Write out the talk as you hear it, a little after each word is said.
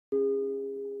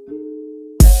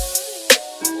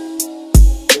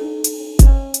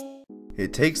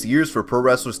It takes years for pro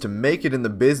wrestlers to make it in the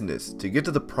business. To get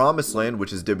to the promised land,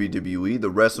 which is WWE, the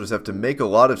wrestlers have to make a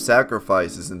lot of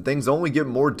sacrifices, and things only get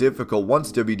more difficult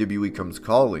once WWE comes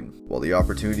calling. While the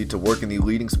opportunity to work in the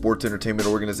leading sports entertainment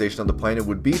organization on the planet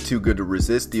would be too good to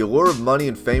resist, the allure of money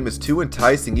and fame is too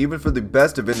enticing even for the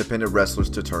best of independent wrestlers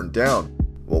to turn down.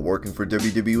 While working for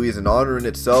WWE is an honor in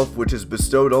itself, which is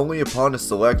bestowed only upon a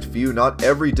select few, not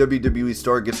every WWE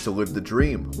star gets to live the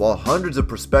dream. While hundreds of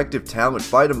prospective talent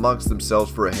fight amongst themselves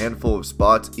for a handful of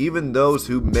spots, even those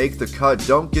who make the cut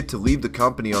don't get to leave the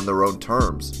company on their own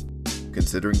terms.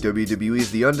 Considering WWE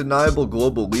is the undeniable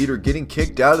global leader, getting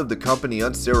kicked out of the company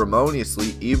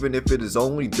unceremoniously, even if it is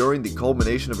only during the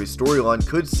culmination of a storyline,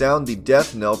 could sound the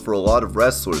death knell for a lot of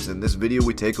wrestlers. In this video,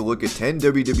 we take a look at 10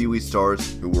 WWE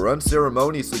stars who were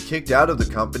unceremoniously kicked out of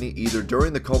the company either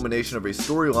during the culmination of a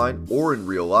storyline or in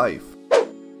real life.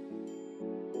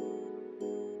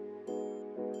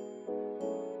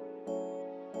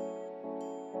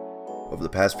 Over the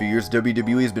past few years,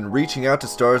 WWE has been reaching out to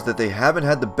stars that they haven't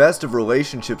had the best of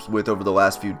relationships with over the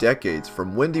last few decades.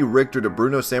 From Wendy Richter to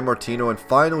Bruno Sammartino and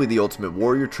finally the Ultimate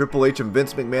Warrior, Triple H and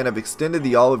Vince McMahon have extended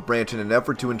the olive branch in an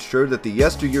effort to ensure that the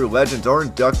yesteryear legends are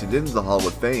inducted into the Hall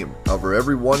of Fame. However,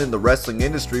 everyone in the wrestling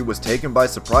industry was taken by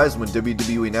surprise when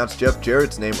WWE announced Jeff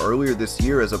Jarrett's name earlier this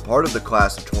year as a part of the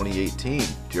class of 2018.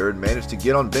 Jarrett managed to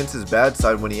get on Vince's bad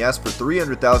side when he asked for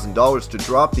 $300,000 to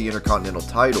drop the Intercontinental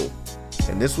title.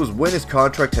 And this was when his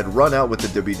contract had run out with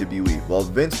the WWE. While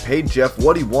Vince paid Jeff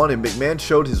what he wanted, McMahon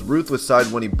showed his ruthless side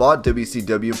when he bought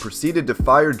WCW and proceeded to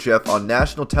fire Jeff on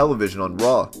national television on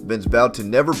Raw. Vince vowed to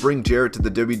never bring Jarrett to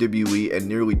the WWE, and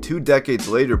nearly 2 decades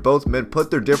later, both men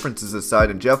put their differences aside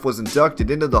and Jeff was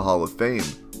inducted into the Hall of Fame.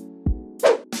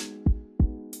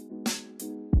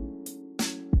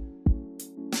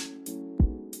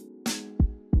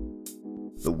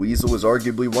 The Weasel was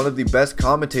arguably one of the best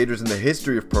commentators in the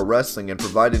history of pro wrestling and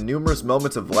provided numerous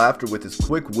moments of laughter with his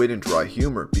quick wit and dry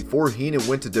humor. Before Heenan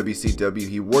went to WCW,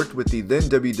 he worked with the then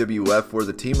WWF, where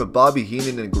the team of Bobby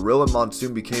Heenan and Gorilla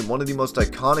Monsoon became one of the most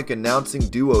iconic announcing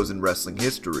duos in wrestling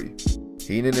history.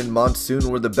 Heenan and Monsoon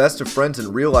were the best of friends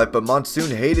in real life, but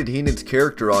Monsoon hated Heenan's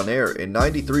character on air. In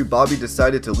 '93, Bobby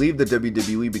decided to leave the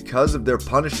WWE because of their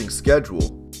punishing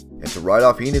schedule. And to write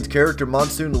off Heenan's character,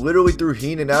 Monsoon literally threw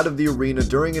Heenan out of the arena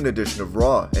during an edition of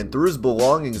Raw, and threw his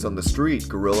belongings on the street.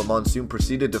 Gorilla Monsoon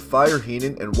proceeded to fire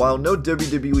Heenan, and while no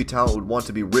WWE talent would want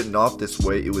to be written off this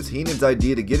way, it was Heenan's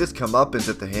idea to get his comeuppance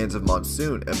at the hands of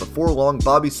Monsoon, and before long,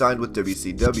 Bobby signed with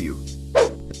WCW.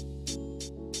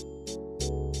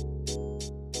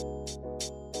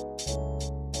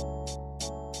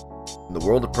 In the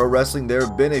world of pro wrestling, there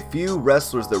have been a few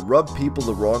wrestlers that rubbed people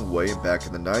the wrong way, and back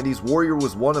in the 90s, Warrior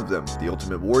was one of them. The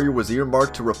Ultimate Warrior was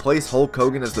earmarked to replace Hulk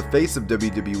Hogan as the face of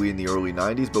WWE in the early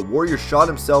 90s, but Warrior shot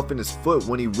himself in his foot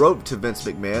when he wrote to Vince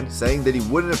McMahon, saying that he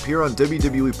wouldn't appear on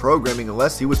WWE programming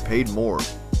unless he was paid more.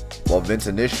 While Vince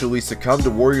initially succumbed to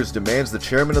Warrior's demands, the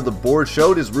chairman of the board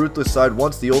showed his ruthless side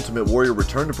once the Ultimate Warrior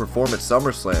returned to perform at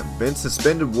SummerSlam. Vince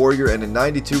suspended Warrior and in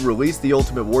 '92 released the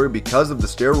Ultimate Warrior because of the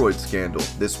steroid scandal.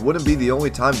 This wouldn't be the only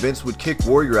time Vince would kick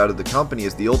Warrior out of the company,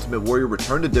 as the Ultimate Warrior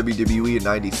returned to WWE in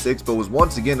 '96 but was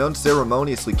once again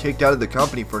unceremoniously kicked out of the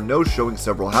company for no-showing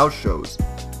several house shows.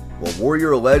 While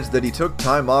Warrior alleged that he took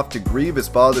time off to grieve his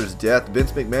father's death,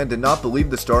 Vince McMahon did not believe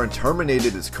the star and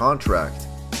terminated his contract.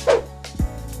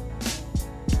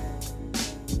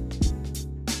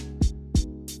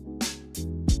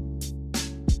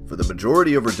 For the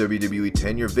majority of her WWE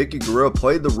tenure, Vickie Guerrero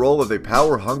played the role of a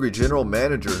power-hungry general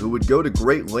manager who would go to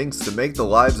great lengths to make the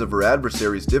lives of her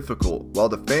adversaries difficult. While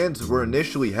the fans were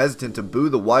initially hesitant to boo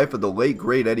the wife of the late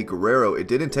great Eddie Guerrero, it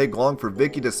didn't take long for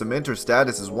Vickie to cement her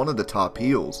status as one of the top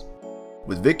heels.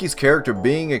 With Vickie's character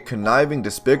being a conniving,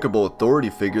 despicable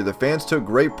authority figure, the fans took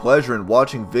great pleasure in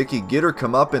watching Vickie get her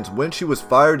comeuppance when she was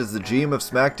fired as the GM of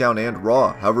SmackDown and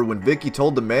Raw. However, when Vickie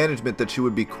told the management that she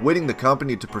would be quitting the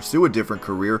company to pursue a different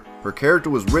career, her character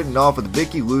was written off with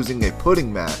Vickie losing a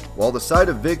pudding match. While the sight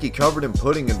of Vickie covered in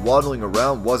pudding and waddling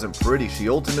around wasn't pretty, she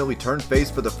ultimately turned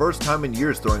face for the first time in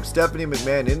years, throwing Stephanie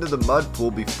McMahon into the mud pool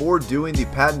before doing the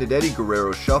patented Eddie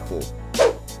Guerrero shuffle.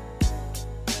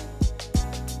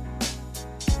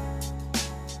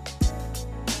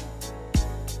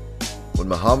 When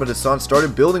Muhammad Hassan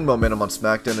started building momentum on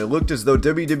SmackDown, it looked as though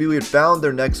WWE had found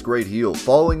their next great heel.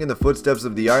 Following in the footsteps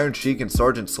of the Iron Sheik and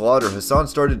Sergeant Slaughter, Hassan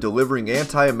started delivering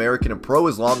anti-American and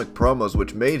pro-Islamic promos,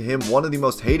 which made him one of the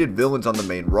most hated villains on the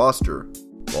main roster.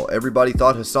 While everybody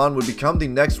thought Hassan would become the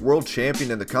next world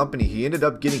champion in the company, he ended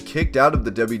up getting kicked out of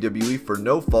the WWE for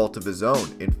no fault of his own.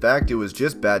 In fact, it was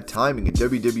just bad timing, and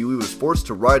WWE was forced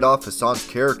to write off Hassan's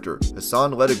character.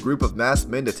 Hassan led a group of masked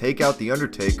men to take out The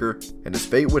Undertaker, and as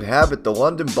fate would have it, the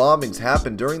London bombings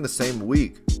happened during the same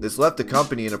week. This left the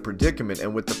company in a predicament,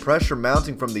 and with the pressure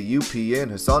mounting from the UPN,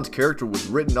 Hassan's character was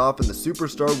written off and the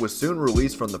Superstar was soon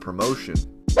released from the promotion.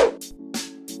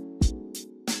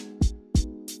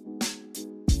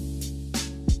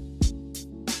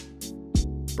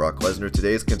 Brock Lesnar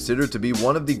today is considered to be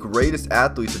one of the greatest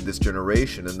athletes of this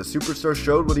generation, and the Superstar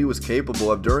showed what he was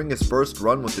capable of during his first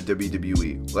run with the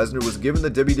WWE. Lesnar was given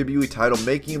the WWE title,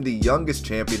 making him the youngest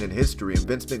champion in history, and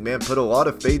Vince McMahon put a lot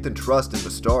of faith and trust in the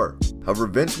star. However,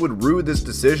 Vince would rue this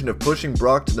decision of pushing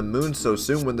Brock to the moon so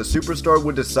soon when the Superstar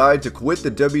would decide to quit the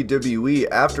WWE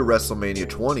after WrestleMania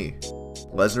 20.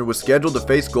 Lesnar was scheduled to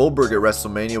face Goldberg at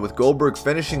WrestleMania, with Goldberg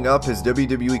finishing up his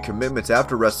WWE commitments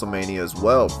after WrestleMania as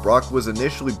well. Brock was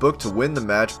initially booked to win the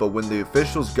match, but when the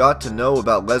officials got to know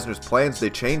about Lesnar's plans, they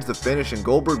changed the finish and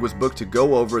Goldberg was booked to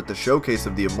go over at the Showcase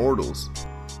of the Immortals.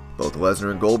 Both Lesnar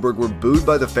and Goldberg were booed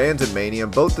by the fans at Mania,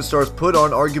 and both the stars put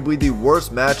on arguably the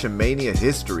worst match in Mania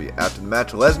history. After the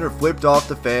match, Lesnar flipped off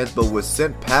the fans but was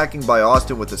sent packing by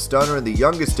Austin with a stunner, and the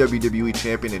youngest WWE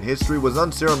champion in history was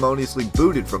unceremoniously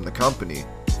booted from the company.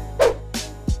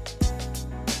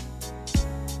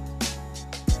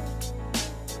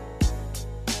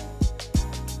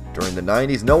 During the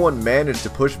 90s, no one managed to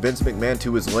push Vince McMahon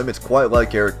to his limits quite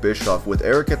like Eric Bischoff. With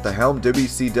Eric at the helm,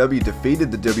 WCW defeated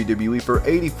the WWE for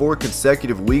 84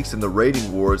 consecutive weeks in the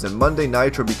rating wars, and Monday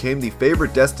Nitro became the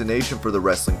favorite destination for the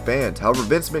wrestling fans. However,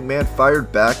 Vince McMahon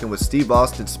fired back, and with Steve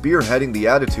Austin spearheading the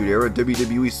Attitude Era,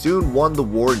 WWE soon won the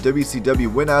war and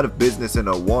WCW went out of business in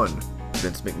 2001.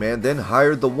 Vince McMahon then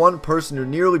hired the one person who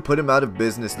nearly put him out of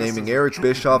business, naming Eric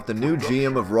Bischoff the new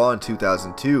GM of Raw in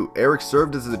 2002. Eric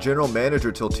served as the general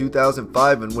manager till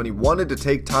 2005, and when he wanted to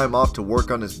take time off to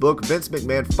work on his book, Vince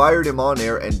McMahon fired him on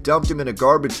air and dumped him in a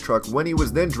garbage truck when he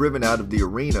was then driven out of the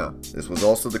arena. This was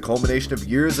also the culmination of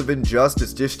years of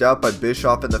injustice dished out by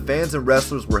Bischoff, and the fans and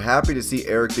wrestlers were happy to see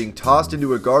Eric being tossed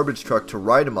into a garbage truck to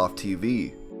write him off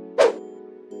TV.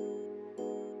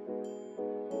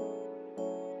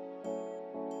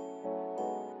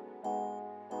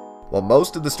 While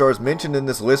most of the stars mentioned in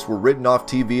this list were written off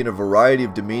TV in a variety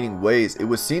of demeaning ways, it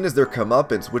was seen as their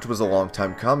comeuppance, which was a long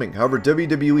time coming. However,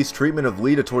 WWE's treatment of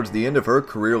Lita towards the end of her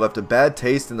career left a bad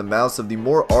taste in the mouths of the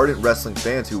more ardent wrestling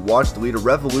fans who watched Lita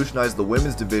revolutionize the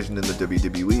women's division in the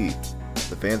WWE.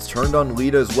 The fans turned on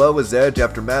Lita as well as Edge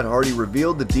after Matt Hardy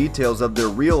revealed the details of their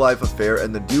real-life affair,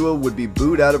 and the duo would be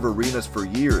booed out of arenas for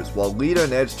years. While Lita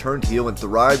and Edge turned heel and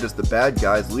thrived as the bad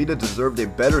guys, Lita deserved a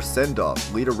better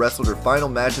send-off. Lita wrestled her final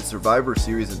match at Survivor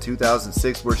Series in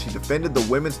 2006, where she defended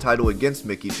the women's title against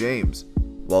Mickie James.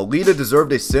 While Lita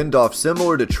deserved a send-off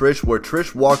similar to Trish, where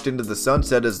Trish walked into the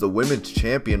sunset as the women's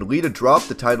champion, Lita dropped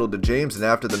the title to James, and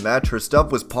after the match her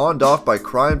stuff was pawned off by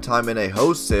Crime Time in a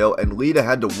host sale, and Lita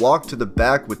had to walk to the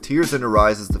back with tears in her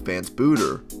eyes as the fans booed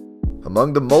her.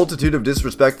 Among the multitude of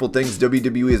disrespectful things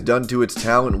WWE has done to its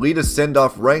talent, Lita's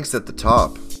send-off ranks at the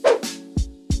top.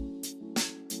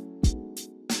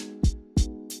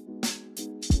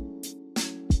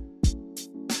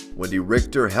 Wendy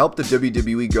Richter helped the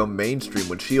WWE go mainstream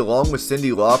when she, along with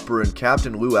Cyndi Lauper and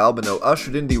Captain Lou Albano,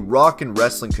 ushered in the Rock and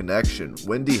Wrestling connection.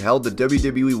 Wendy held the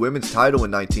WWE Women's title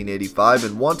in 1985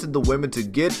 and wanted the women to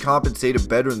get compensated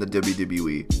better in the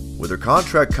WWE. With her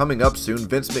contract coming up soon,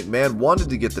 Vince McMahon wanted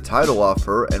to get the title off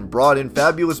her and brought in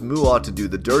Fabulous Moolah to do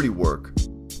the dirty work.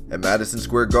 At Madison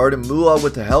Square Garden, Moolah,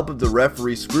 with the help of the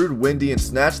referee, screwed Wendy and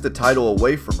snatched the title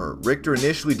away from her. Richter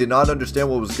initially did not understand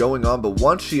what was going on, but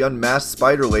once she unmasked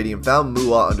Spider Lady and found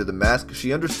Moolah under the mask,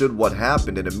 she understood what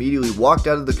happened and immediately walked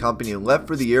out of the company and left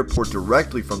for the airport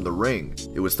directly from the ring.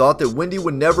 It was thought that Wendy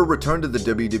would never return to the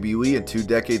WWE and 2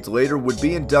 decades later would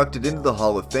be inducted into the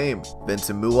Hall of Fame. Vince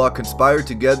and Moolah conspired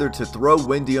together to throw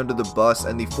Wendy under the bus,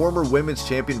 and the former women's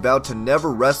champion vowed to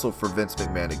never wrestle for Vince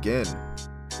McMahon again.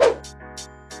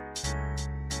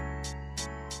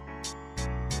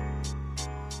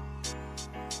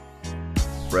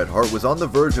 Bret Hart was on the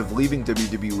verge of leaving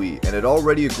WWE and had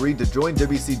already agreed to join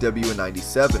WCW in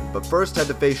 '97, but first had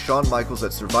to face Shawn Michaels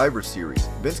at Survivor Series.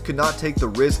 Vince could not take the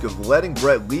risk of letting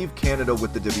Bret leave Canada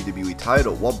with the WWE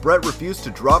title, while Bret refused to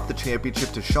drop the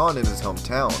championship to Shawn in his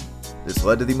hometown. This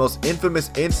led to the most infamous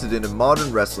incident in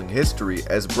modern wrestling history,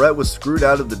 as Bret was screwed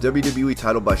out of the WWE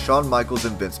title by Shawn Michaels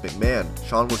and Vince McMahon.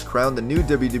 Shawn was crowned the new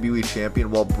WWE champion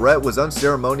while Bret was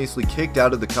unceremoniously kicked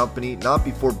out of the company not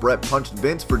before Bret punched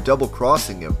Vince for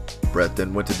double-crossing him. Bret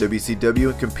then went to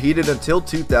WCW and competed until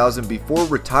 2000 before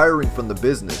retiring from the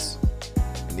business.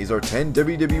 And these are 10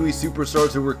 WWE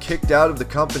superstars who were kicked out of the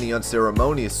company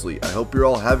unceremoniously. I hope you're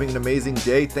all having an amazing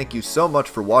day. Thank you so much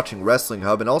for watching Wrestling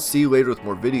Hub, and I'll see you later with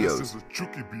more videos. This is a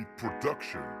Chucky Beat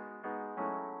production.